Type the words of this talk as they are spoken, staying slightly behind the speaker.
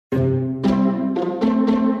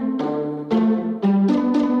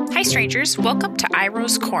strangers, welcome to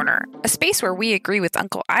Iroh's Corner, a space where we agree with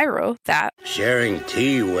Uncle Iroh that sharing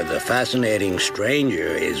tea with a fascinating stranger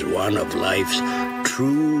is one of life's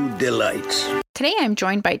true delights. Today I'm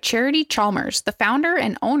joined by Charity Chalmers, the founder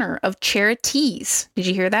and owner of Charities. Did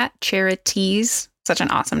you hear that? Charities. Such an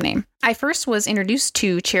awesome name. I first was introduced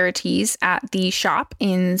to Charities at the shop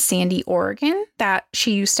in Sandy, Oregon that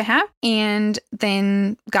she used to have, and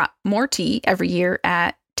then got more tea every year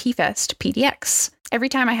at Tea Fest PDX. Every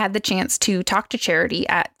time I had the chance to talk to Charity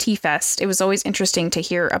at Tea Fest, it was always interesting to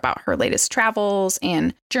hear about her latest travels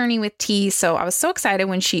and journey with tea. So I was so excited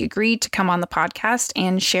when she agreed to come on the podcast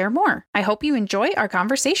and share more. I hope you enjoy our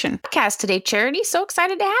conversation. Podcast today, Charity. So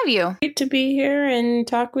excited to have you. Great to be here and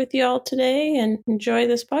talk with you all today and enjoy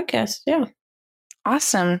this podcast. Yeah.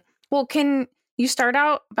 Awesome. Well, can you start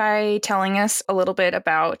out by telling us a little bit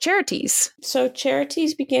about Charities? So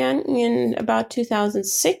Charities began in about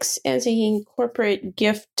 2006 as a corporate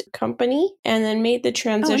gift company and then made the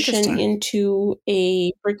transition into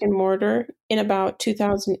a brick and mortar in about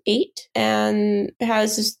 2008. And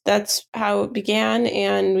that's how it began.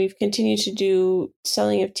 And we've continued to do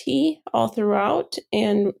selling of tea all throughout.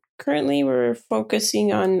 And currently, we're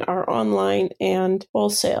focusing on our online and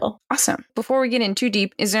wholesale. Awesome. Before we get in too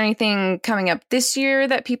deep, is there anything coming up this year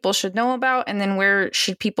that people should know about? And then where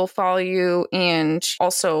should people follow you and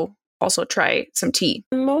also try some tea?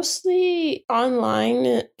 Mostly online.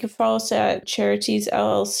 You can follow us at Charities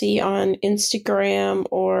LLC on Instagram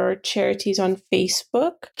or Charities on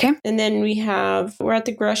Facebook. Okay. And then we're at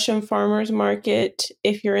the Gresham Farmers Market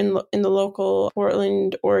if you're in the local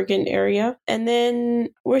Portland, Oregon area. And then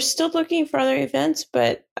we're still looking for other events,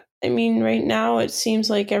 but I mean, right now it seems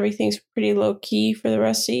like everything's pretty low key for the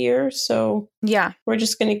rest of the year. So yeah, we're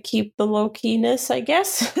just going to keep the low keyness, I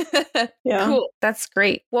guess. Yeah. Cool. That's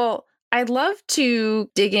great. Well, I'd love to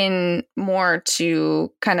dig in more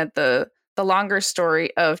to kind of the longer story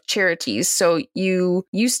of Charities. So you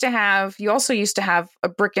also used to have a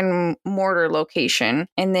brick and mortar location,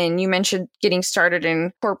 and then you mentioned getting started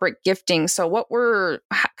in corporate gifting. So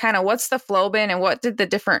what's the flow been, and what did the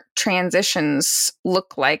different transitions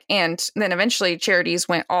look like? And then eventually Charities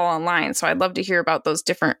went all online. So I'd love to hear about those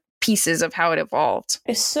different pieces of how it evolved.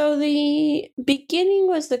 So the beginning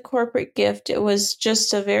was the corporate gift. It was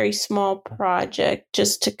just a very small project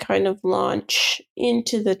just to kind of launch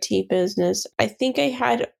into the tea business. I think I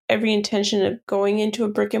had every intention of going into a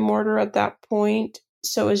brick and mortar at that point.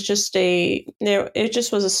 So it was just it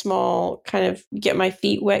just was a small kind of get my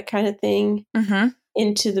feet wet kind of thing. Mm-hmm.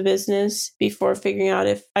 Into the business before figuring out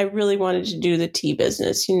if I really wanted to do the tea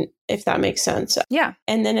business, if that makes sense. Yeah.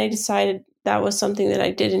 And then I decided that was something that I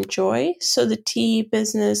did enjoy. So the tea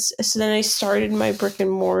business, so then I started my brick and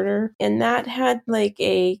mortar, and that had like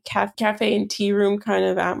a cafe and tea room kind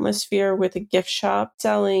of atmosphere with a gift shop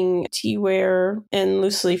selling teaware and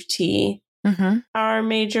loose leaf tea. Mm-hmm. Our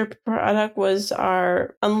major product was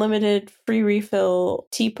our unlimited free refill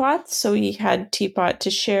teapots. So we had teapot to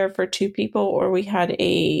share for two people, or we had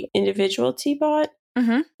a individual teapot.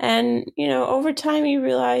 Mm-hmm. And, over time you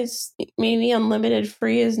realize maybe unlimited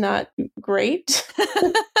free is not great.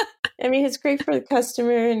 I mean, it's great for the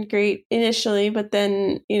customer and great initially, but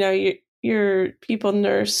then, your people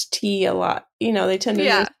nurse tea a lot. They tend to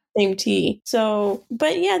nurse the same tea. So,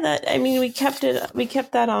 but yeah, we kept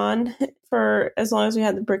that on for as long as we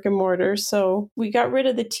had the brick and mortar. So we got rid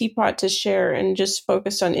of the teapot to share and just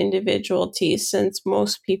focused on individual tea since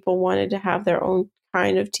most people wanted to have their own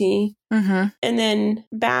kind of tea. Mm-hmm. And then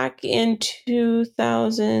back in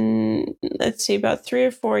 2000, let's see, about 3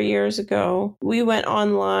 or 4 years ago, we went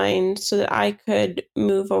online so that I could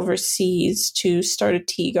move overseas to start a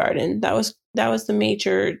tea garden. That was the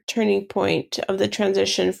major turning point of the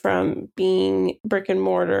transition from being brick and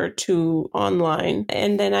mortar to online.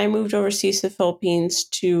 And then I moved overseas to the Philippines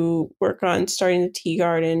to work on starting the tea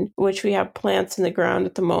garden, which we have plants in the ground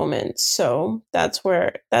at the moment. So that's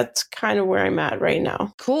kind of where I'm at right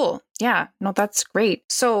now. Cool. Yeah, no, that's great.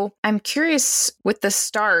 So I'm curious with the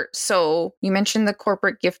start. So you mentioned the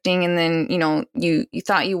corporate gifting, and then, you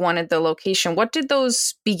thought you wanted the location. What did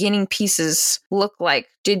those beginning pieces look like?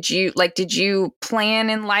 Did you plan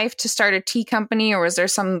in life to start a tea company, or was there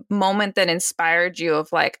some moment that inspired you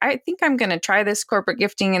of like, I think I'm going to try this corporate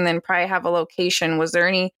gifting and then probably have a location? Was there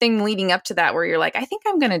anything leading up to that where you're like, I think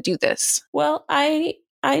I'm going to do this? Well, I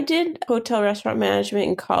did hotel restaurant management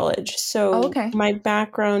in college. So my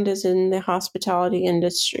background is in the hospitality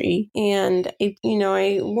industry, and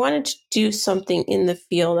I wanted to do something in the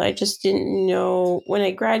field. I just didn't know when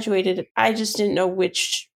I graduated, I just didn't know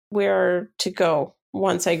where to go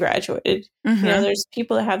once I graduated. Mm-hmm. There's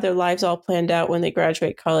people that have their lives all planned out when they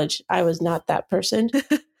graduate college. I was not that person.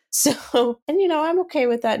 So, and I'm okay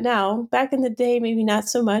with that now. Back in the day, maybe not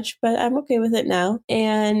so much, but I'm okay with it now.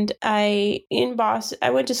 And I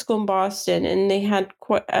went to school in Boston, and they had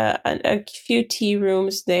quite a few tea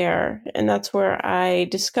rooms there, and that's where I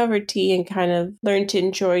discovered tea and kind of learned to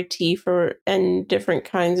enjoy tea and different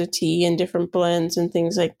kinds of tea and different blends and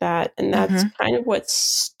things like that. And that's kind of what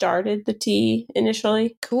started the tea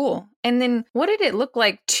initially. Cool. And then what did it look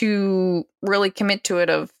like to really commit to it,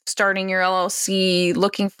 of starting your LLC,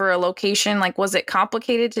 looking for a location? Like, was it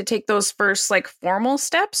complicated to take those first like formal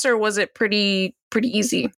steps, or was it pretty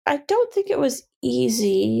easy? I don't think it was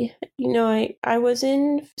easy.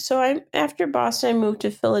 After Boston, I moved to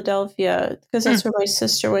Philadelphia because that's where my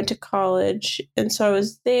sister went to college. And so I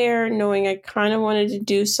was there knowing I kind of wanted to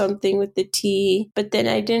do something with the tea, but then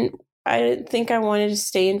I didn't think I wanted to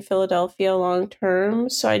stay in Philadelphia long term.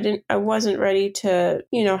 So I wasn't ready to,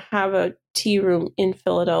 have a tea room in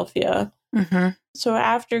Philadelphia. So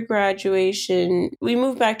after graduation, we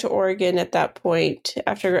moved back to Oregon at that point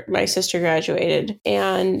after my sister graduated.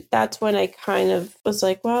 And that's when I kind of was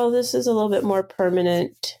like, well, this is a little bit more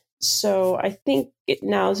permanent. So I think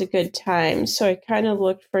now is a good time. So I kind of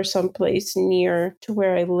looked for some place near to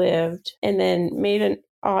where I lived and then made an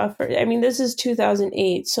offer. I mean, this is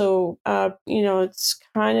 2008. So, it's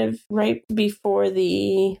kind of right before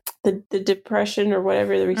the depression or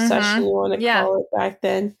whatever, the recession you want to call it back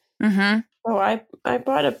then. So I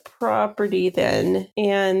bought a property then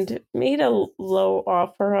and made a low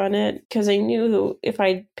offer on it because I knew if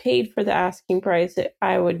I paid for the asking price,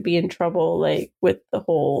 I would be in trouble, like with the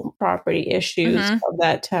whole property issues of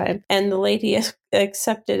that time. And the lady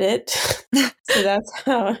accepted it. So that's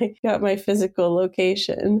how I got my physical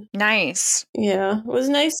location. Nice. Yeah. It was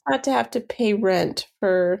nice not to have to pay rent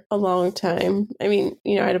for a long time. I mean,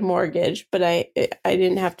 I had a mortgage, but I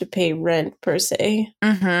didn't have to pay rent per se.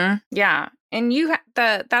 Yeah. And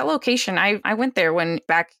that location, I went there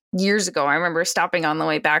back years ago. I remember stopping on the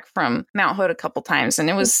way back from Mount Hood a couple times, and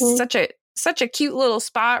it was such a cute little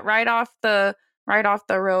spot right off the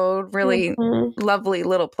road. Really lovely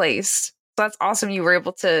little place. So that's awesome. You were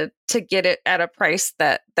able to get it at a price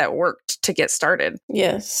that worked to get started.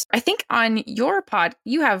 Yes. I think on your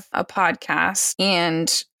you have a podcast,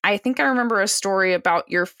 and I think I remember a story about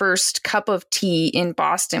your first cup of tea in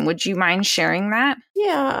Boston. Would you mind sharing that?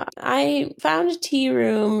 Yeah, I found a tea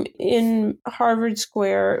room in Harvard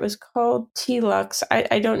Square. It was called Tea Lux.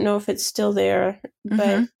 I don't know if it's still there,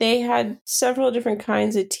 but they had several different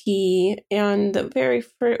kinds of tea. And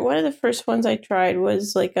one of the first ones I tried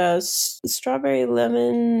was like a strawberry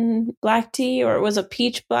lemon black tea, or it was a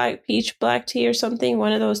peach black tea or something,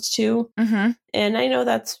 one of those two. And I know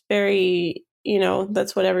that's very...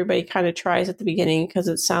 that's what everybody kind of tries at the beginning because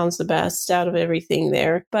it sounds the best out of everything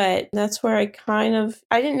there. But that's where I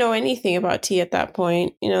didn't know anything about tea at that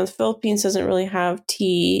point. The Philippines doesn't really have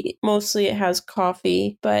tea. Mostly it has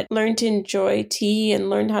coffee, but learned to enjoy tea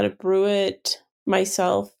and learned how to brew it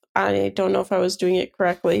myself. I don't know if I was doing it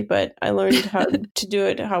correctly, but I learned how to do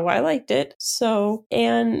it how I liked it. So,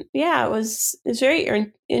 and yeah, it's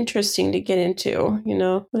very interesting to get into, you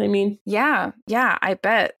know what I mean? Yeah, I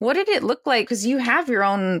bet. What did it look like? Because you have your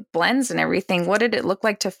own blends and everything. What did it look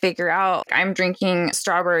like to figure out? I'm drinking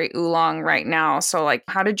strawberry oolong right now. So like,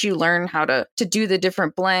 how did you learn how to do the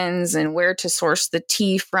different blends and where to source the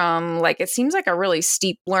tea from? Like, it seems like a really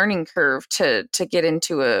steep learning curve to get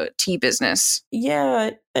into a tea business.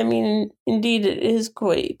 Yeah, I mean, indeed, it is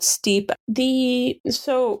quite steep.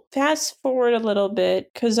 So fast forward a little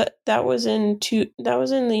bit, because that was in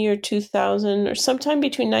the year 2000, or sometime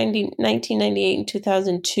between 1998 and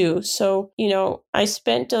 2002. So, I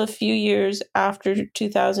spent a few years after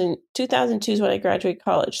 2000. 2002 is when I graduated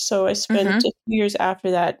college. So I spent a few years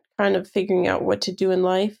after that kind of figuring out what to do in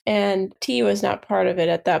life. And tea was not part of it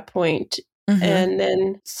at that point. And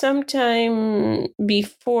then sometime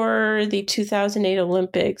before the 2008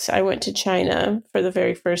 Olympics, I went to China for the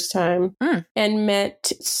very first time and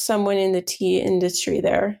met someone in the tea industry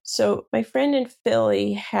there. So my friend in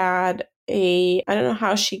Philly had I don't know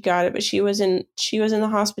how she got it, but she was in the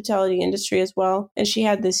hospitality industry as well. And she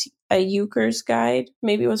had a Euchre's guide.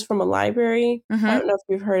 Maybe it was from a library. I don't know if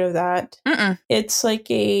you've heard of that. It's like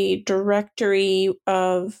a directory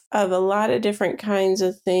of a lot of different kinds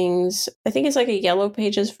of things. I think it's like a yellow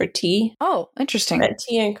pages for tea. Oh, interesting.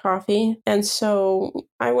 Tea and coffee. And so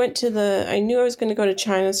I knew I was going to go to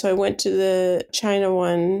China. So I went to the China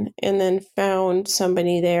one and then found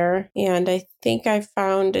somebody there. And I think I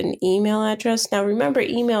found an email address. Now, remember,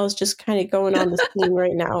 email is just kind of going on the scene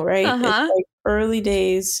right now, right? It's like early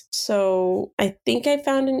days. So I think I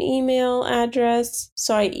found an email address.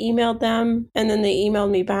 So I emailed them and then they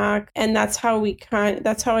emailed me back. And that's how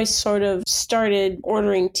I sort of started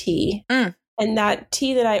ordering tea. And that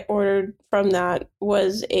tea that I ordered from that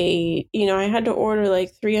was I had to order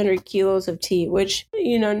like 300 kilos of tea, which,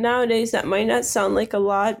 nowadays that might not sound like a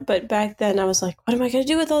lot, but back then I was like, what am I going to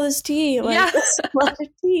do with all this tea? Like, that's a lot of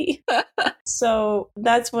tea. So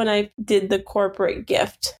that's when I did the corporate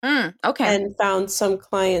gift. Okay. And found some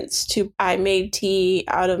clients I made tea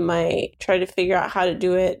try to figure out how to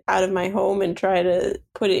do it out of my home and try to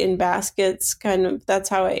put it in baskets. Kind of, that's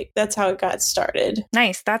how it got started.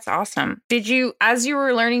 Nice. That's awesome. As you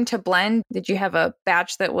were learning to blend, did you have a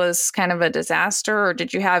batch that was kind of a disaster, or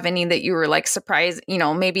did you have any that you were like surprised,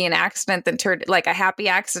 maybe an accident that turned like a happy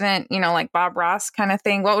accident, like Bob Ross kind of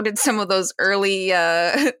thing? What did some of those early,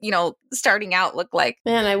 starting out look like?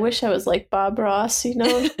 Man, I wish I was like Bob Ross, you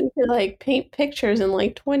could like paint pictures in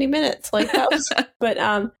like 20 minutes. Like that was, but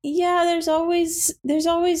there's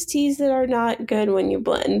always teas that are not good when you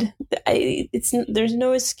blend. There's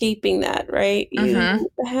no escaping that, right?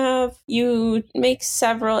 You make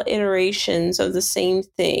several iterations of the same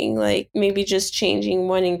thing, like maybe just changing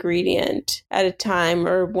one ingredient at a time,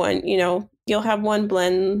 or one, you'll have one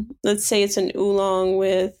blend. Let's say it's an oolong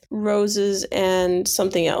with roses and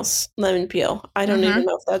something else, lemon peel. I don't even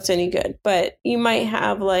know if that's any good, but you might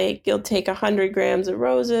have you'll take 100 grams of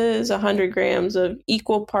roses, 100 grams of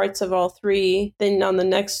equal parts of all three. Then on the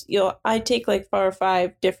next, I take like 4 or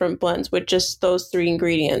 5 different blends with just those 3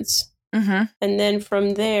 ingredients. And then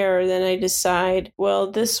from there, then I decide,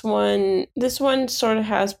 well, this one sort of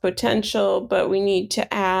has potential, but we need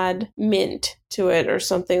to add mint to it or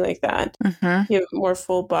something like that. Give it more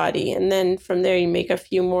full body. And then from there, you make a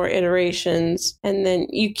few more iterations, and then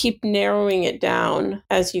you keep narrowing it down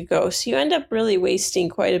as you go. So you end up really wasting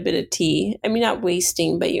quite a bit of tea. I mean, not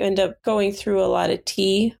wasting, but you end up going through a lot of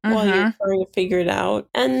tea while you're trying to figure it out.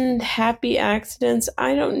 And happy accidents,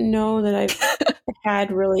 I don't know that I've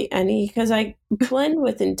had really any, because I blend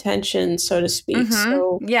with intention, so to speak.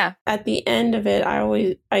 So at the end of it,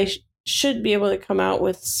 I should be able to come out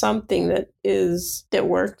with something that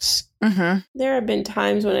works. There have been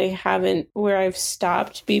times when where I've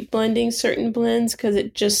stopped blending certain blends because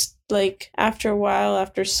it just, like, after a while,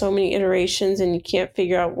 after so many iterations and you can't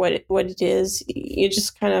figure out what it is, you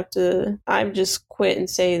just kind of have to, I've just quit and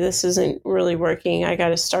say, this isn't really working. I got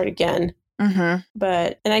to start again. And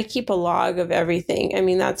I keep a log of everything. I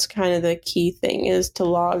mean, that's kind of the key thing, is to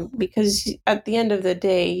log, because at the end of the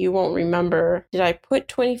day, you won't remember, did I put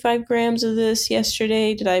 25 grams of this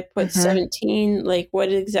yesterday? Did I put 17? Like,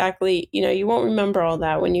 what exactly, you won't remember all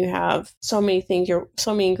that when you have so many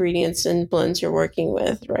ingredients and blends you're working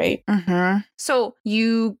with, right? So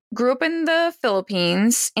you grew up in the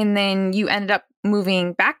Philippines, and then you ended up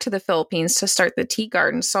moving back to the Philippines to start the tea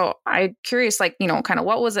garden. So I'm curious, kind of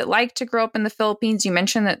what was it like to grow up in the Philippines? You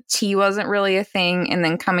mentioned that tea wasn't really a thing, and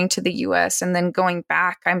then coming to the US and then going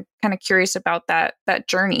back. I'm kind of curious about that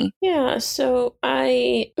journey. Yeah, so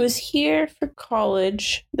I was here for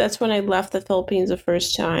college. That's when I left the Philippines the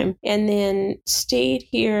first time, and then stayed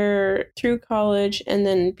here through college and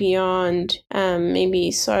then beyond.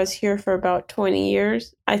 So I was here for about 20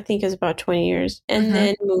 years. I think it's about 20 years, and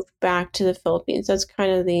then moved back to the Philippines. That's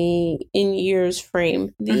kind of the in years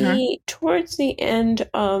frame. Towards the end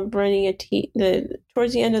of running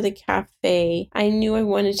towards the end of the cafe, I knew I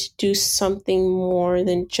wanted to do something more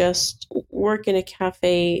than just work in a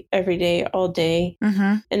cafe every day, all day.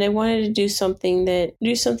 And I wanted to do something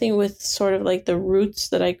with sort of like the roots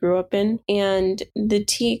that I grew up in. And the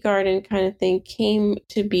tea garden kind of thing came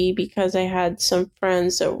to be because I had some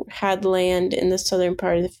friends that had land in the southern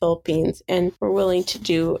part of the Philippines and were willing to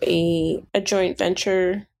do a joint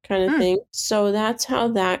venture kind of thing. So that's how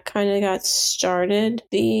that kind of got started.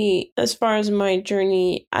 As far as my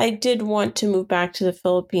journey, I did want to move back to the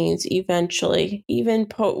Philippines eventually. Even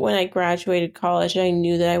when I graduated college, I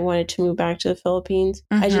knew that I wanted to move back to the Philippines.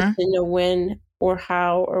 I just didn't know when or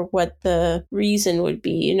how or what the reason would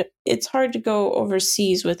be. It's hard to go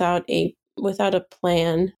overseas without a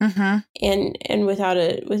plan and without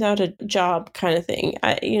a job kind of thing.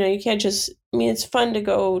 You can't just, it's fun to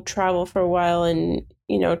go travel for a while and,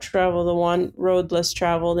 travel the one road less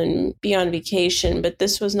traveled and be on vacation. But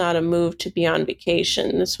this was not a move to be on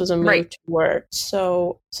vacation. This was a move to work.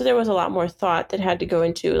 So there was a lot more thought that had to go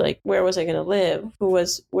into, like, where was I going to live?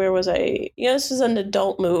 Where was I? This is an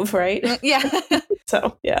adult move, right? Yeah.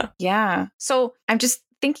 So, yeah. Yeah. So I'm just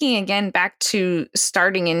thinking again back to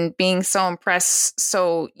starting and being so impressed.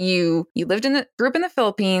 So you grew up in the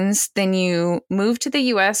Philippines, then you moved to the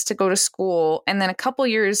US to go to school, and then a couple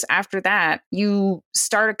years after that, you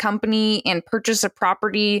start a company and purchase a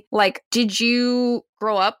property. Like, did you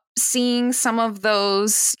grow up seeing some of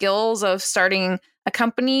those skills of starting a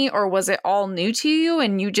company, or was it all new to you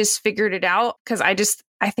and you just figured it out? Because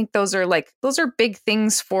I think those are big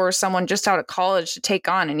things for someone just out of college to take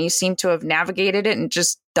on, and you seem to have navigated it and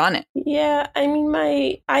just done it. Yeah, I mean,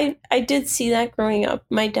 I did see that growing up.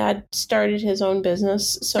 My dad started his own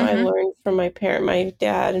business, so I learned from my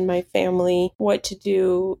dad and my family what to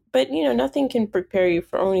do. But nothing can prepare you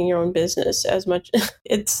for owning your own business as much.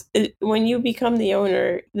 When you become the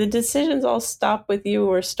owner, the decisions all stop with you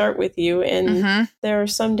or start with you, and there are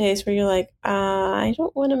some days where you're like, I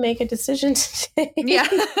don't want to make a decision today. Yeah.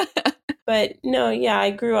 But no, yeah,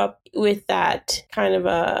 I grew up with that kind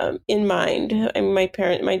of in mind. I mean,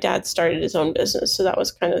 my dad started his own business, so that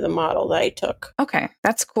was kind of the model that I took. Okay,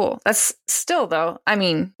 that's cool. That's still though, I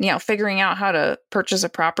mean, figuring out how to purchase a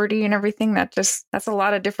property and everything, that's a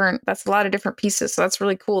lot of different pieces. So that's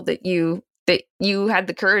really cool that you had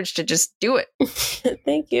the courage to just do it.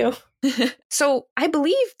 Thank you. So I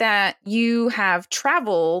believe that you have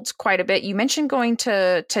traveled quite a bit. You mentioned going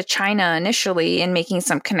to China initially and making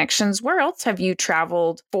some connections. Where else have you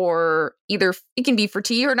traveled for? Either it can be for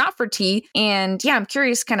tea or not for tea. And yeah, I'm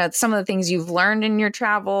curious kind of some of the things you've learned in your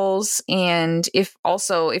travels, and if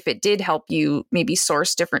it did help you maybe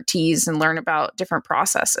source different teas and learn about different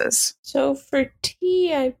processes. So for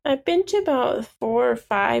tea, I've been to about 4 or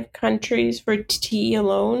 5 countries for tea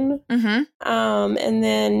alone. And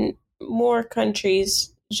then more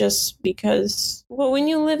countries just because, well, when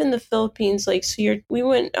you live in the Philippines, we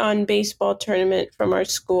went on baseball tournament from our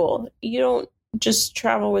school. You don't just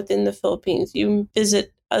travel within the Philippines. You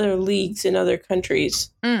visit other leagues in other countries.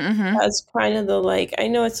 That's kind of I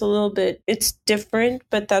know it's different,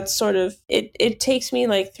 but that's sort of, it takes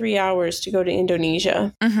me 3 hours to go to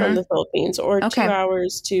Indonesia from the Philippines, or 2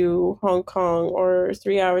 hours to Hong Kong, or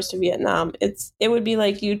 3 hours to Vietnam. It would be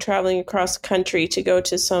like you traveling across country to go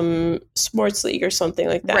to some sports league or something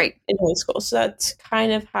like that in high school. So that's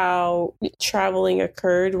kind of how traveling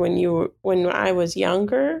occurred when I was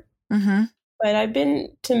younger. But I've been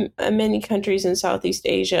to many countries in Southeast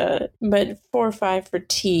Asia, but 4 or 5 for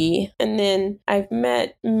tea. And then I've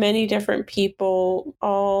met many different people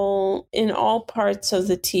in all parts of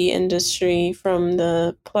the tea industry, from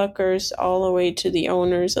the pluckers all the way to the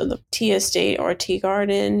owners of the tea estate or tea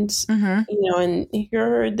gardens, and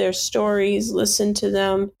heard their stories, listen to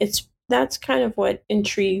them. That's kind of what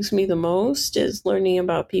intrigues me the most, is learning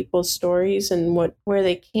about people's stories and where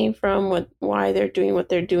they came from, why they're doing what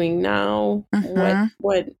they're doing now,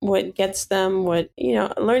 what gets them,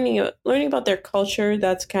 learning about their culture.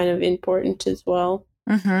 That's kind of important as well.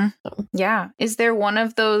 Yeah. Is there one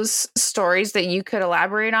of those stories that you could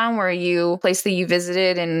elaborate on, where place that you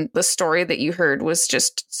visited and the story that you heard was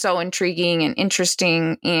just so intriguing and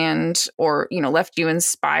interesting or left you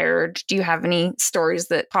inspired? Do you have any stories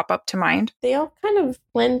that pop up to mind? They all kind of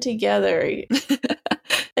blend together.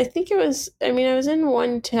 I think I was in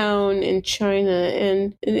one town in China,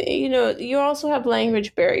 and you also have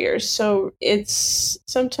language barriers. So it's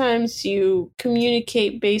sometimes you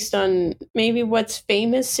communicate based on maybe what's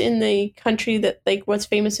famous in the country, what's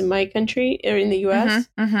famous in my country or in the US.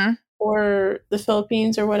 Or the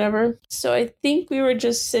Philippines or whatever. So I think we were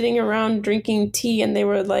just sitting around drinking tea, and they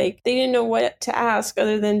didn't know what to ask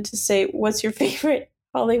other than to say, "What's your favorite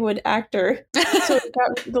Hollywood actor?" So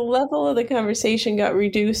the level of the conversation got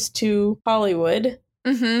reduced to Hollywood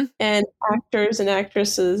and actors and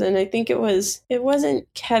actresses. And I think it wasn't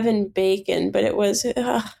Kevin Bacon, but it was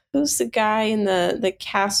who's the guy in the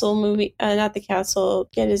Castle movie? Not the Castle.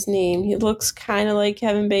 Get his name. He looks kind of like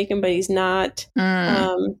Kevin Bacon, but he's not.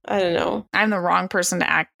 I don't know. I'm the wrong person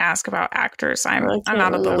to ask about actors. I'm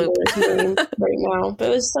out of the loop his name right now, but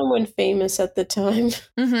it was someone famous at the time.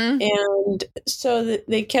 And so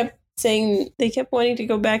they kept wanting to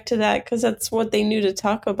go back to that because that's what they knew to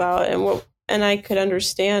talk about, and I could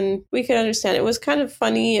understand. We could understand. It was kind of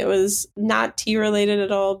funny. It was not tea related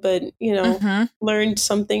at all, but learned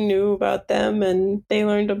something new about them, and they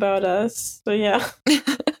learned about us. So yeah.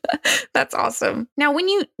 That's awesome. Now, when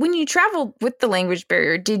you traveled with the language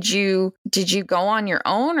barrier, did you go on your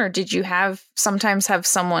own, or did you sometimes have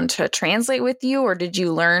someone to translate with you, or did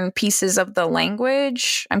you learn pieces of the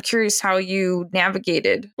language? I'm curious how you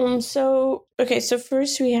navigated. So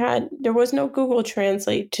first there was no Google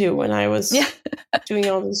Translate too when I was doing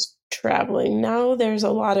all this traveling. Now there's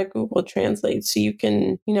a lot of Google Translate, so you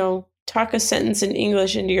can, talk a sentence in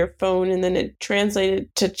English into your phone and then it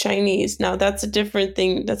translated to Chinese. Now that's a different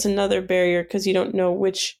thing. That's another barrier because you don't know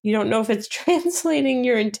if it's translating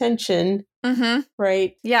your intention. Mm-hmm.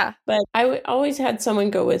 Right. Yeah. But I always had someone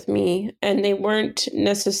go with me, and they weren't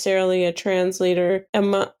necessarily a translator. A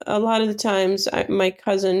lot of the times, my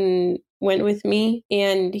cousin went with me,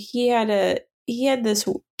 and he had this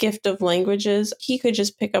gift of languages. He could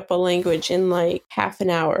just pick up a language in like half an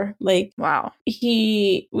hour. Like, wow.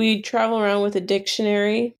 We travel around with a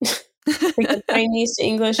dictionary. Like a Chinese to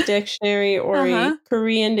English dictionary or a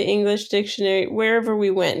Korean to English dictionary, wherever we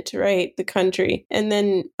went, right? The country. And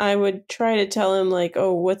then I would try to tell him like,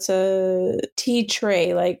 oh, what's a tea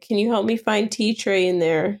tray? Like, can you help me find tea tray in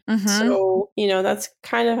there? So, that's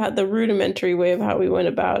kind of how the rudimentary way of how we went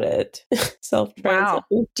about it. Self-translating.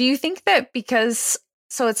 Wow. Do you think that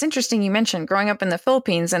so it's interesting you mentioned growing up in the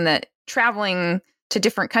Philippines and that traveling to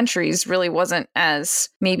different countries really wasn't as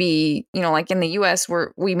maybe, like in the US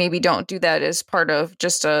where we maybe don't do that as part of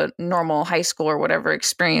just a normal high school or whatever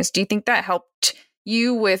experience. Do you think that helped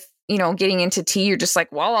you with, getting into tea? You're just like,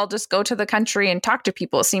 well, I'll just go to the country and talk to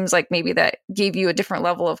people. It seems like maybe that gave you a different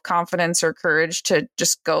level of confidence or courage to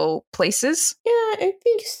just go places. Yeah, I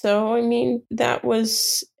think so. I mean,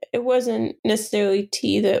 it wasn't necessarily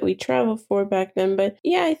tea that we traveled for back then, but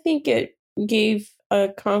yeah, I think it gave a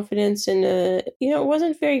confidence and it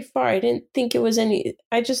wasn't very far. I didn't think it was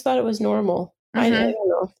I just thought it was normal. I don't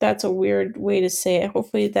know if that's a weird way to say it.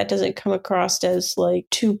 Hopefully that doesn't come across as like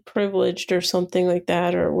too privileged or something like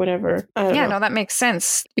that or whatever. I don't know. No, that makes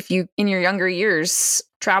sense. If you, in your younger years,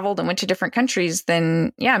 traveled and went to different countries,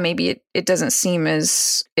 then yeah, maybe it doesn't seem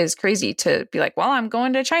as crazy to be like, well, I'm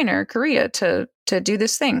going to China or Korea to do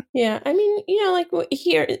this thing. Yeah. I mean, like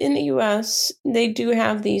here in the US, they do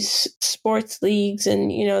have these sports leagues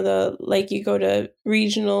and, you go to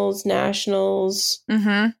regionals, nationals,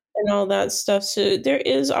 and all that stuff. So there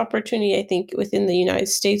is opportunity, I think, within the United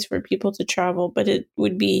States for people to travel, but it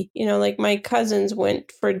would be, like my cousins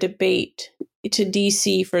went for debate to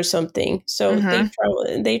DC for something. So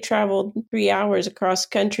they traveled 3 hours across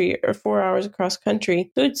country or 4 hours across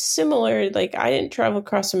country. So it's similar. Like I didn't travel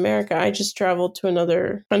across America. I just traveled to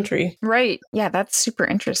another country. Right. Yeah, that's super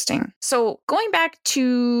interesting. So going back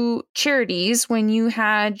to Charities, when you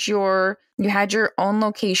had your own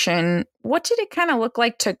location, what did it kind of look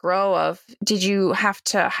like to grow? Did you have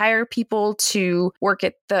to hire people to work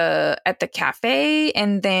at the cafe?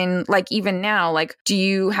 And then like even now, like, do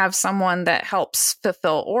you have someone that helps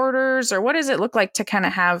fulfill orders, or what does it look like to kind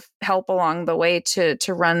of have help along the way to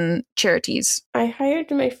run Charities? I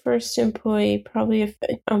hired my first employee probably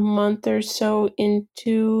a month or so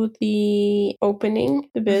into the opening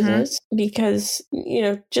the business because,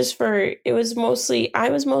 I was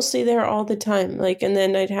mostly there all the time. Like, and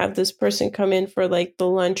then I'd have this person come in for like the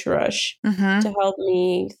lunch rush to help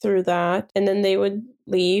me through that. And then they would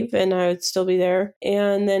leave and I would still be there.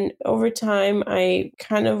 And then over time, I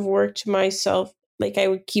kind of worked myself. Like I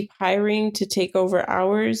would keep hiring to take over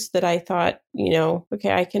hours that I thought,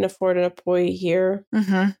 okay, I can afford an employee here.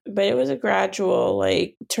 But it was a gradual,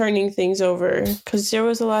 like turning things over because there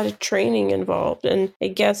was a lot of training involved. And I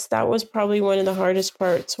guess that was probably one of the hardest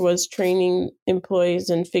parts was training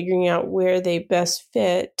employees and figuring out where they best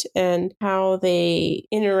fit and how they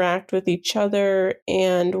interact with each other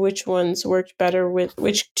and which ones worked better with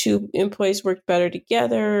which two employees worked better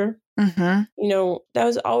together. That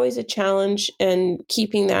was always a challenge and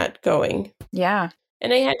keeping that going. Yeah.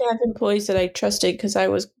 And I had to have employees that I trusted because I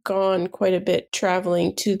was gone quite a bit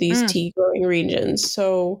traveling to these tea growing regions.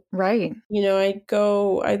 So, right.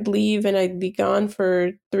 I'd leave and I'd be gone for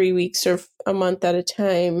 3 weeks or a month at a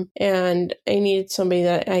time. And I needed somebody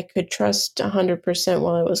that I could trust 100%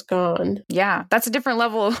 while I was gone. Yeah. That's a different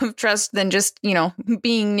level of trust than just,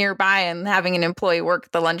 being nearby and having an employee work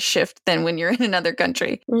the lunch shift than when you're in another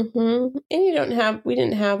country. And we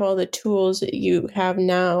didn't have all the tools that you have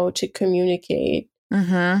now to communicate.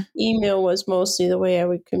 Email was mostly the way I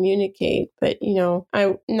would communicate, but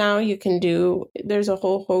there's a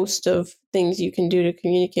whole host of things you can do to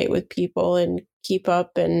communicate with people and keep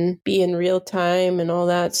up and be in real time and all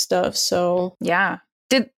that stuff. So yeah.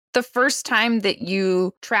 Did the first time that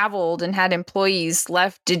you traveled and had employees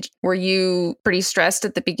left, were you pretty stressed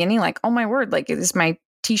at the beginning? Like, oh my word, like is my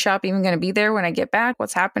tea shop even going to be there when I get back?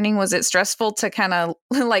 What's happening? Was it stressful to kind of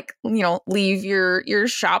like, leave your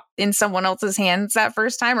shop in someone else's hands that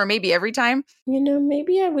first time or maybe every time?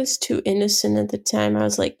 Maybe I was too innocent at the time. I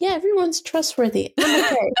was like, yeah, everyone's trustworthy. I'm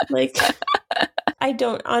okay. Like, I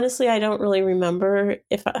don't really remember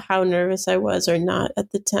how nervous I was or not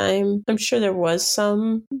at the time. I'm sure there was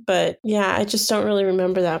some, but yeah, I just don't really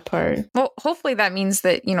remember that part. Well, hopefully that means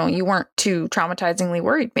that, you weren't too traumatizingly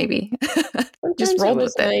worried, maybe. Just Sometimes rolled it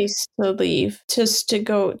was with it. nice to leave, just to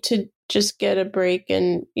go to just get a break.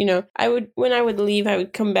 And, when I would leave, I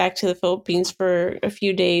would come back to the Philippines for a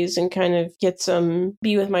few days and kind of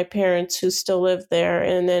be with my parents who still live there.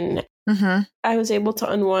 And then I was able to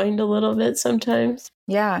unwind a little bit sometimes.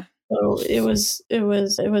 Yeah. So it was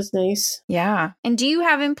nice. Yeah. And do you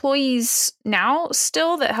have employees now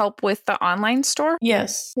still that help with the online store?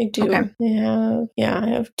 Yes, I do. Okay. I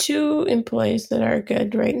have 2 employees that are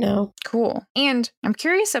good right now. Cool. And I'm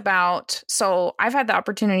curious so I've had the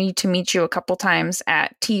opportunity to meet you a couple times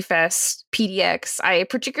at T-Fest PDX. I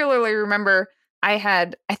particularly remember I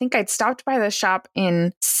think I'd stopped by the shop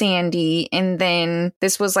in Sandy, and then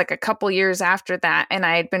this was like a couple years after that, and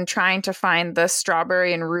I had been trying to find the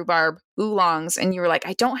strawberry and rhubarb oolongs, and you were like,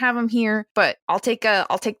 I don't have them here, but I'll take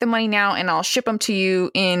the money now and I'll ship them to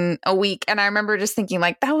you in a week. And I remember just thinking,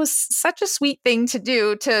 like, that was such a sweet thing to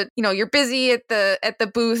do. To, you're busy at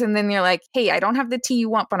the booth, and then you're like, hey, I don't have the tea you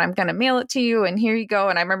want, but I'm gonna mail it to you, and here you go.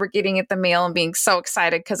 And I remember getting it the mail and being so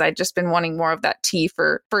excited because I'd just been wanting more of that tea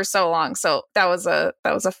for so long. So that was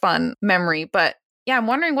a fun memory. But yeah, I'm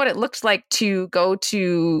wondering what it looked like to go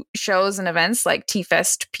to shows and events like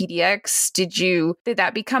T-Fest PDX. Did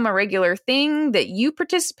that become a regular thing that you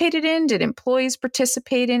participated in? Did employees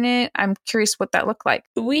participate in it? I'm curious what that looked like.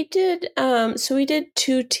 We did, so we did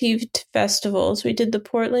 2 tea festivals. We did the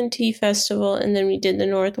Portland Tea Festival, and then we did the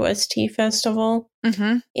Northwest Tea Festival.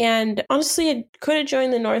 Mm-hmm. And honestly, I could have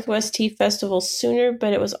joined the Northwest Tea Festival sooner,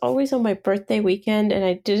 but it was always on my birthday weekend, and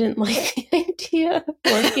I didn't like the idea of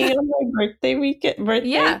working on my birthday.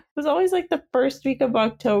 Yeah. It was always like the first week of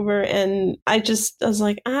October, and I was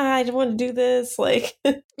like, I don't want to do this. Like,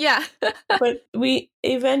 yeah. But we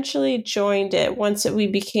eventually joined it once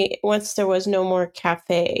there was no more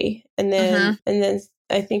cafe, and then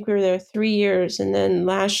I think we were there 3 years, and then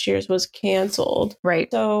last year's was canceled. Right.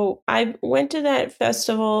 So I went to that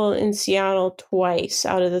festival in Seattle twice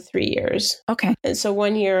out of the 3 years. Okay. And so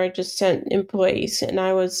 1 year I just sent employees, and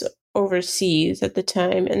I was overseas at the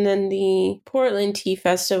time. And then the Portland Tea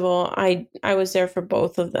Festival, I was there for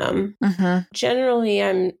both of them. Mm-hmm. Generally,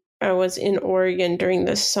 I was in Oregon during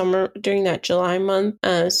that July month.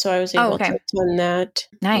 So I was able to attend that.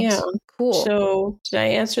 Nice. Yeah. Cool. So did I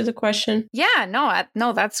answer the question? Yeah,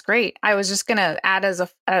 no, that's great. I was just going to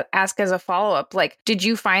ask as a follow-up, like, did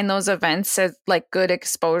you find those events as like good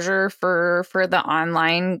exposure for the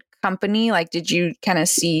online company? Like, did you kind of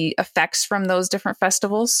see effects from those different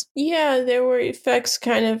festivals? Yeah, there were effects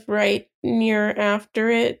kind of right near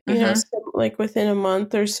after it, so like within a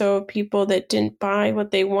month or so, people that didn't buy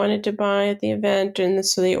what they wanted to buy at the event, and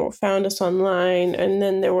so they found us online. And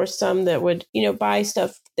then there were some that would, buy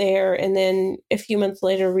stuff there, and then a few months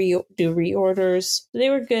later do reorders.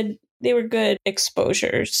 They were good. They were good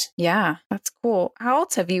exposures. Yeah, that's cool. How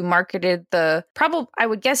else have you marketed I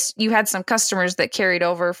would guess you had some customers that carried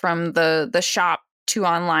over from the shop to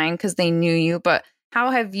online because they knew you, but how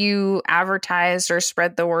have you advertised or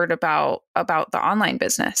spread the word about the online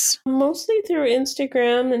business? Mostly through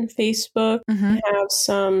Instagram and Facebook. Mm-hmm. We have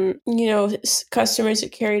some, customers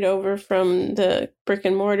that carried over from the brick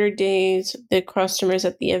and mortar days, the customers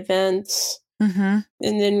at the events. Mm-hmm.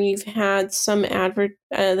 And then we've had some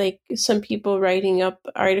some people writing up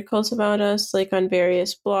articles about us, like on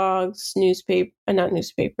various blogs,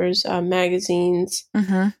 magazines.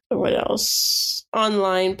 Mm-hmm. What else?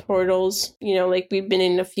 Online portals. Like we've been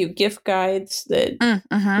in a few gift guides that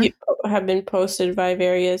have been posted by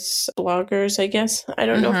various bloggers, I guess. I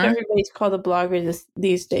don't know if everybody's called a blogger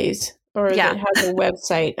these days, or that has a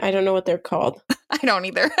website. I don't know what they're called. I don't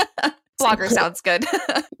either. Blogger sounds good.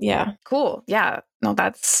 Yeah. Cool. Yeah. No,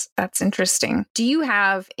 that's interesting. Do you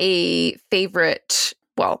have a favorite?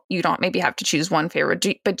 Well, you don't maybe have to choose one favorite,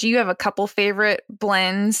 but do you have a couple favorite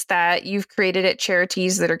blends that you've created at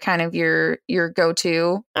Charities that are kind of your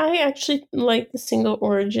go-to? I actually like the single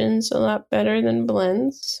origins a lot better than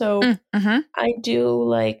blends. So I do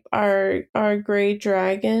like our Gray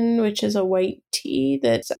Dragon, which is a white tea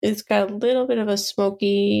it's got a little bit of a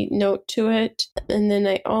smoky note to it. And then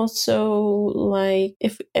I also like,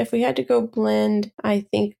 if we had to go blend, I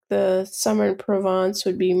think the Summer in Provence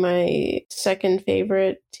would be my second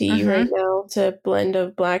favorite tea right now. It's a blend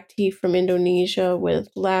of black tea from Indonesia with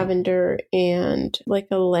lavender and like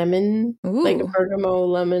a lemon, like a bergamot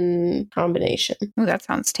lemon combination. Oh, that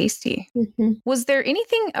sounds tasty. Mm-hmm. Was there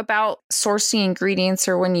anything about sourcing ingredients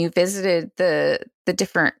or when you visited the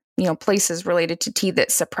different places related to tea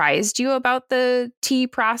that surprised you about the tea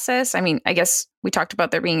process? I mean, I guess we talked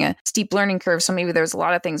about there being a steep learning curve, so maybe there's a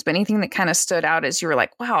lot of things, but anything that kind of stood out as you were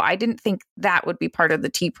like, wow, I didn't think that would be part of the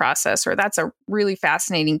tea process, or that's a really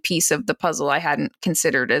fascinating piece of the puzzle I hadn't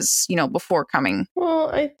considered as, before coming. Well,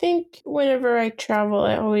 I think whenever I travel,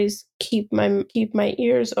 I always keep my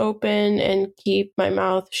ears open and keep my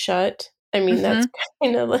mouth shut. I mean, that's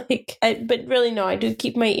kind of like, but really, no, I do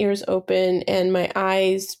keep my ears open and my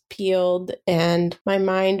eyes peeled and my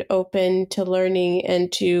mind open to learning and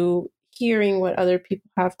to hearing what other people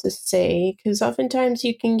have to say. Because oftentimes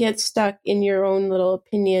you can get stuck in your own little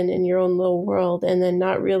opinion, in your own little world, and then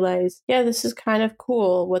not realize, yeah, this is kind of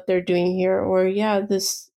cool what they're doing here. Or, yeah,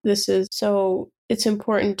 this is so. It's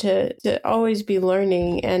important to always be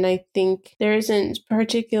learning. And I think there isn't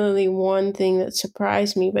particularly one thing that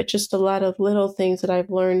surprised me, but just a lot of little things that I've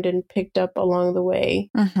learned and picked up along the way.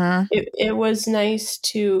 It was nice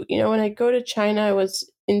to, when I go to China, I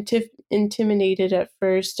was intimidated at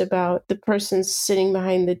first about the person sitting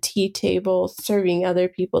behind the tea table serving other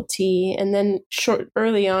people tea. And then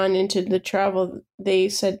early on into the travel, they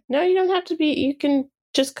said, no, you don't have to be, you can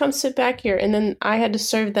just come sit back here. And then I had to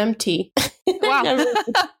serve them tea. Wow.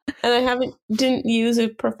 And I didn't use a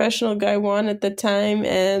professional gaiwan at the time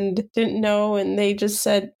and didn't know. And they just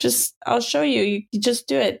said, I'll show you. You just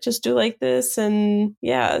do it. Just do like this. And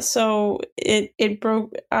yeah, so it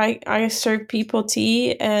broke. I served people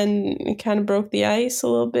tea and it kind of broke the ice a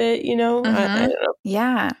little bit, I don't know.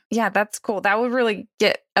 Yeah. Yeah. That's cool. That would really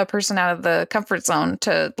get a person out of the comfort zone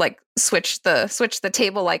to like switch the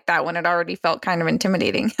table like that when it already felt kind of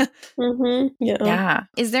intimidating. Yeah.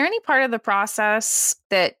 Is there any part of the process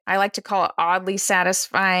that I like to call it oddly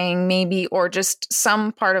satisfying, maybe, or just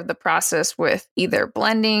some part of the process with either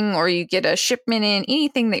blending or you get a shipment in,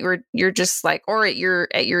 anything that you're just like, or at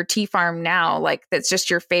your tea farm now, like that's just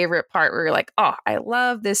your favorite part where you're like, oh, I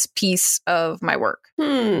love this piece of my work?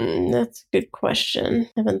 That's a good question.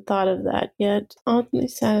 I haven't thought of that yet. Oddly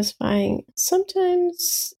satisfying.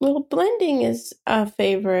 Sometimes, blending is a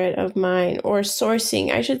favorite of mine, or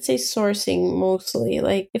sourcing. I should say sourcing mostly.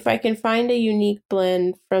 Like if I can find a unique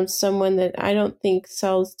blend from someone that I don't think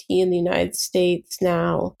sells tea in the United States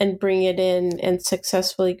now and bring it in and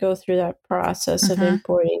successfully go through that process of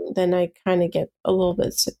importing, then I kind of get a little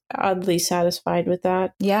bit oddly satisfied with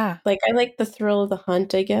that. Yeah. Like I like the thrill of the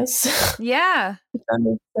hunt, I guess. Yeah. If that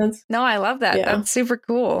makes sense. No, I love that. Yeah. That's super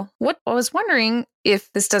cool. What I was wondering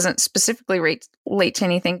if this doesn't specifically relate to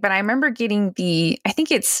anything, but I remember getting I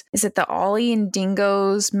think is it the Ollie and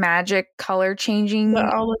Dingo's magic color changing? The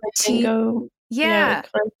Ollie and Dingo. Yeah.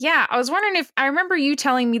 I was wondering I remember you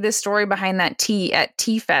telling me the story behind that tea at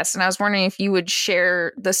Tea Fest, and I was wondering if you would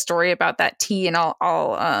share the story about that tea, and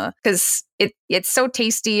I'll because it's so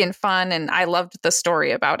tasty and fun, and I loved the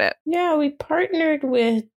story about it. Yeah, we partnered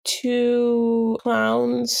with 2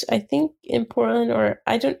 clowns, I think in Portland, or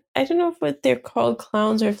I don't know if they're called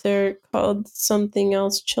clowns or if they're called something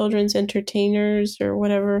else, children's entertainers or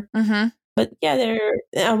whatever. But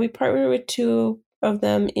yeah, we partnered with 2 of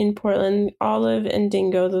them in Portland, Olive and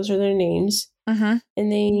Dingo, those are their names. And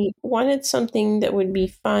they wanted something that would be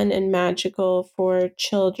fun and magical for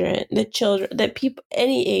children that people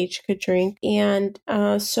any age could drink. And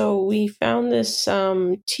so we found this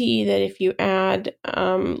tea that if you add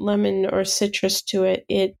lemon or citrus to it,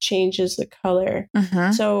 it changes the color.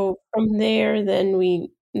 So from there, then we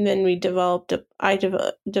developed I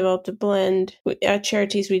developed a blend. At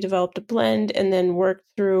Charities, we developed a blend and then worked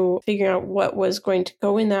through figuring out what was going to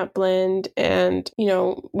go in that blend and,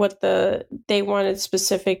 what they wanted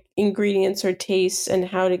specific ingredients or tastes and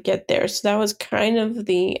how to get there. So that was kind of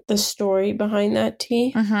the story behind that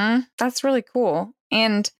tea. That's really cool.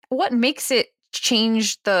 And what makes it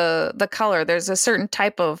change the color? There's a certain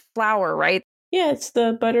type of flower, right? Yeah, it's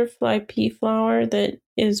the butterfly pea flower that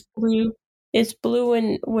is blue. It's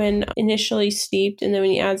blue when initially steeped, and then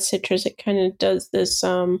when you add citrus, it kind of does this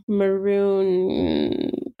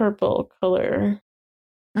maroon purple color.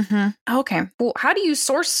 Okay. Well, how do you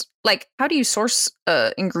source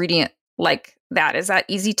ingredient like that? Is that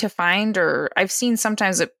easy to find? Or I've seen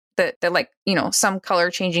sometimes that like, some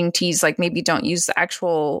color changing teas like maybe don't use the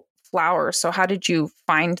actual flower. So how did you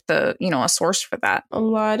find a source for that? A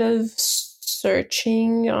lot of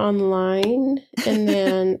searching online, and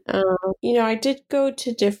then I did go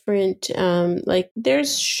to different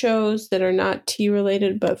there's shows that are not tea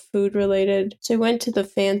related but food related. So I went to the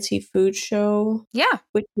Fancy Food Show,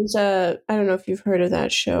 which is I don't know if you've heard of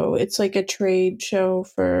that show. It's like a trade show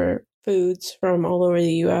for foods from all over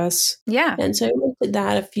the US. Yeah. And so I went did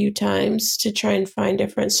that a few times to try and find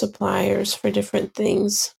different suppliers for different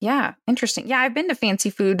things. Yeah, interesting. Yeah, I've been to Fancy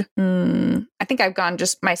Food. I think I've gone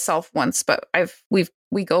just myself once, but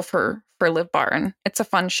we go for Live Bar, and it's a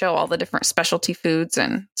fun show, all the different specialty foods,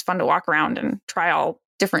 and it's fun to walk around and try all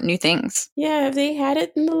different new things. Yeah, have they had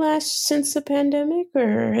it since the pandemic,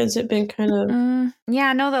 or has it been kind of...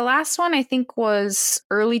 Yeah, no, the last one I think was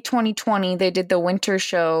early 2020. They did the winter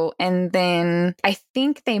show, and then I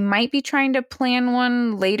think they might be trying to plan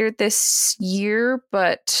one later this year,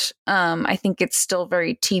 but I think it's still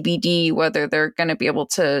very TBD whether they're going to be able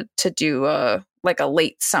to do a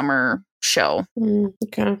late summer show.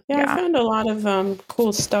 Okay. Yeah, I found a lot of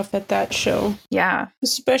cool stuff at that show. Yeah.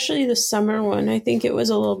 Especially the summer one. I think it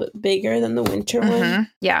was a little bit bigger than the winter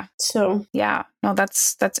one. Yeah. So. Yeah. No,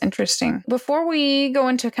 that's interesting. Before we go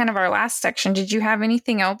into kind of our last section, did you have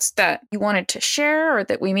anything else that you wanted to share or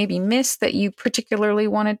that we maybe missed that you particularly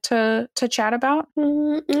wanted to chat about? I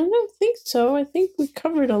don't think so. I think we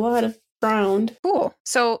covered a lot of ground. Cool.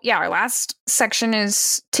 So yeah, our last section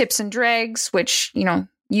is tips and dregs, which,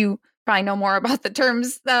 you probably know more about the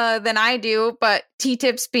terms than I do, but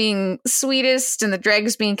T-tips being sweetest and the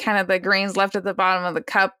dregs being kind of the grains left at the bottom of the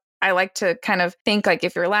cup. I like to kind of think like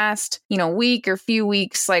if your last, week or few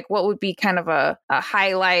weeks, like what would be kind of a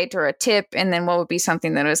highlight or a tip, and then what would be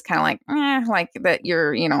something that was kind of like that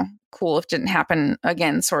you're, cool if it didn't happen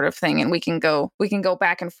again sort of thing. And we can go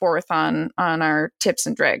back and forth on our tips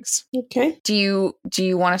and dregs. Okay. Do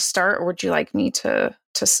you want to start, or would you like me to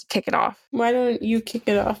kick it off? Why don't you kick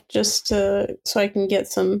it off just so I can get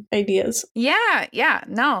some ideas? Yeah.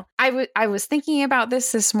 No, I was thinking about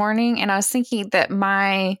this morning, and I was thinking that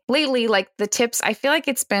lately, like the tips, I feel like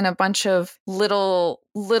it's been a bunch of little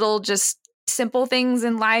just simple things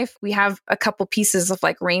in life. We have a couple pieces of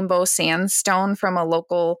like rainbow sandstone from a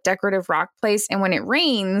local decorative rock place. And when it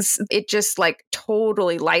rains, it just like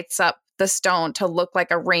totally lights up the stone to look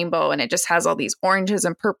like a rainbow. And it just has all these oranges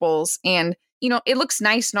and purples. And it looks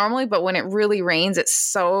nice normally, but when it really rains, it's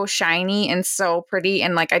so shiny and so pretty.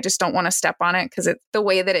 And like, I just don't want to step on it because it's the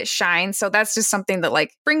way that it shines. So that's just something that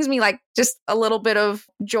like brings me like just a little bit of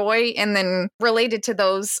joy. And then related to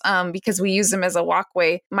those, because we use them as a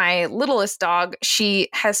walkway, my littlest dog, she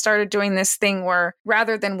has started doing this thing where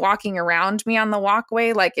rather than walking around me on the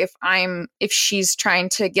walkway, like if she's trying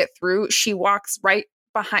to get through, she walks right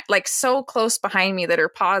behind, like so close behind me that her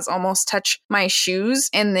paws almost touch my shoes,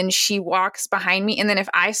 and then she walks behind me, and then if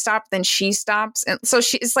I stop, then she stops, and so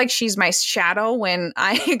it's like she's my shadow when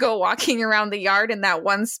I go walking around the yard in that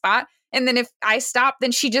one spot. And then if I stop,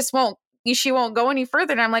 then she won't go any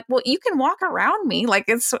further. And I'm like, well, you can walk around me. Like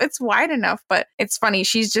it's wide enough. But it's funny.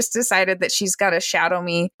 She's just decided that she's got to shadow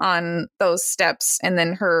me on those steps. And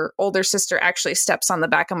then her older sister actually steps on the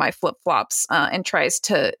back of my flip-flops and tries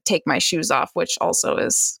to take my shoes off, which also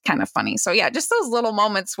is kind of funny. So yeah, just those little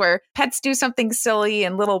moments where pets do something silly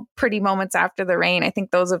and little pretty moments after the rain. I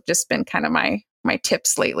think those have just been kind of my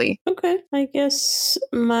tips lately. Okay. I guess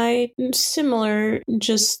my similar,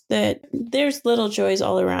 just that there's little joys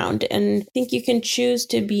all around. And I think you can choose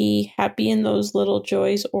to be happy in those little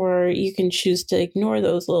joys, or you can choose to ignore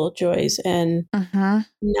those little joys and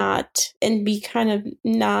be kind of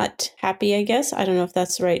not happy, I guess. I don't know if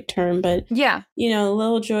that's the right term, but yeah,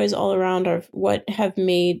 little joys all around are what have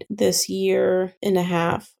made this year and a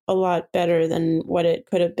half a lot better than what it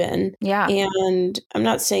could have been. Yeah. And I'm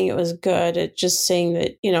not saying it was good. It's just saying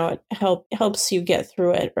that, it helps you get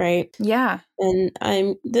through it. Right. Yeah.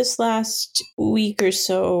 And this last week or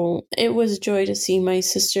so, it was joy to see my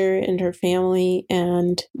sister and her family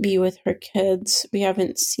and be with her kids. We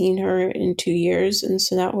haven't seen her in 2 years. And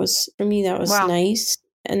so for me, that was nice.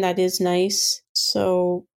 And that is nice.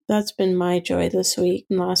 So that's been my joy this week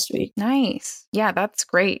and last week. Nice. Yeah, that's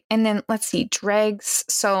great. And then let's see, dregs.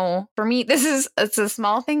 So for me, it's a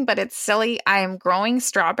small thing, but it's silly. I am growing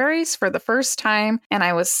strawberries for the first time. And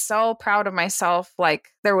I was so proud of myself. Like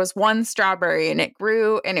there was one strawberry and it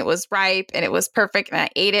grew and it was ripe and it was perfect. And I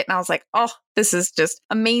ate it and I was like, oh, this is just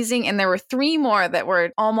amazing. And there were 3 more that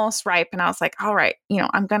were almost ripe. And I was like, all right,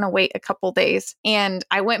 I'm going to wait a couple days. And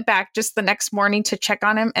I went back just the next morning to check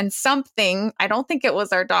on him, and something, I don't think it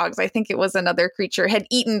was our dogs, I think it was another creature, had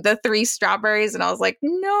eaten the 3 strawberries. And I was like,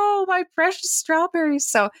 no, my precious strawberries.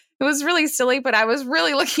 So it was really silly, but I was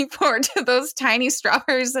really looking forward to those tiny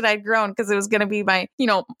strawberries that I'd grown, because it was going to be my,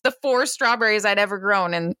 the 4 strawberries I'd ever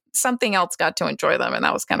grown, and something else got to enjoy them. And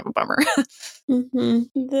that was kind of a bummer.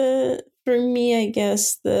 For me, I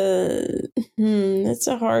guess it's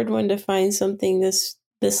a hard one to find something this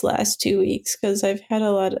last 2 weeks, because I've had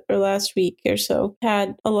last week or so,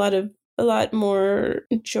 had a lot of a lot more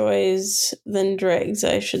joys than dregs,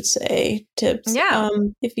 I should say. Tips. Yeah.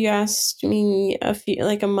 If you asked me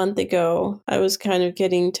a month ago, I was kind of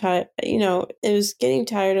getting tired. It was getting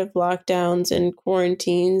tired of lockdowns and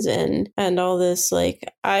quarantines and all this.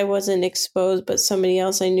 Like, I wasn't exposed, but somebody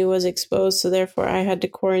else I knew was exposed, so therefore I had to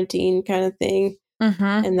quarantine, kind of thing. Mm-hmm.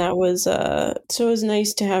 And that was so it was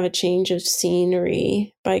nice to have a change of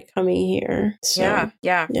scenery by coming here. So,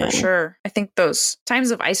 yeah, for sure. I think those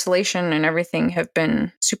times of isolation and everything have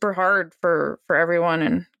been super hard for everyone,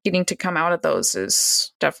 and getting to come out of those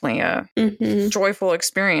is definitely a joyful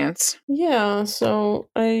experience. Yeah, so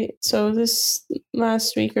this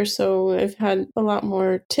last week or so I've had a lot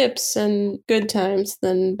more tips and good times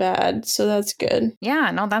than bad, so that's good.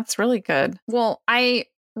 Yeah, no, that's really good. Well, I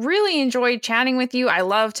really enjoyed chatting with you. I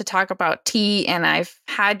love to talk about tea, and I've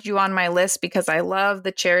had you on my list because I love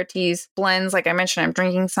the Charities blends. Like I mentioned, I'm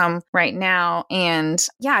drinking some right now, and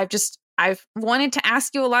yeah, I've wanted to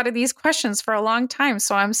ask you a lot of these questions for a long time.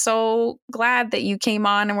 So I'm so glad that you came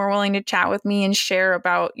on and were willing to chat with me and share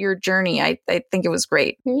about your journey. I think it was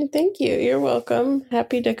great. Thank you. You're welcome.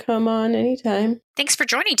 Happy to come on anytime. Thanks for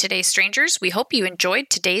joining today, strangers. We hope you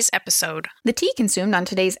enjoyed today's episode. The tea consumed on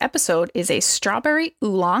today's episode is a strawberry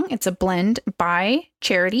oolong. It's a blend by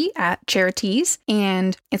Charity at Charities,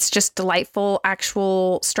 and it's just delightful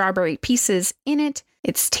actual strawberry pieces in it.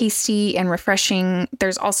 It's tasty and refreshing.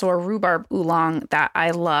 There's also a rhubarb oolong that I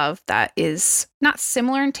love that is not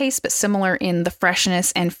similar in taste, but similar in the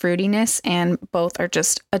freshness and fruitiness, and both are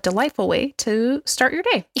just a delightful way to start your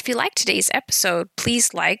day. If you like today's episode,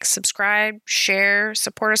 please like, subscribe, share,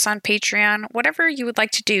 support us on Patreon, whatever you would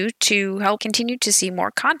like to do to help continue to see more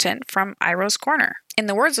content from Iroh's Corner. In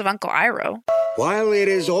the words of Uncle Iroh, while it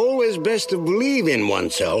is always best to believe in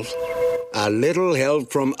oneself, a little help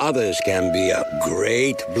from others can be a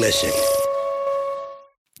great blessing.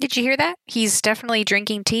 Did you hear that? He's definitely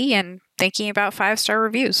drinking tea and thinking about 5-star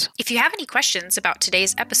reviews. If you have any questions about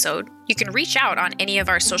today's episode, you can reach out on any of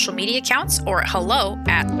our social media accounts or at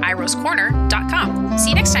hello@irohscorner.com. See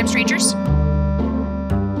you next time, strangers.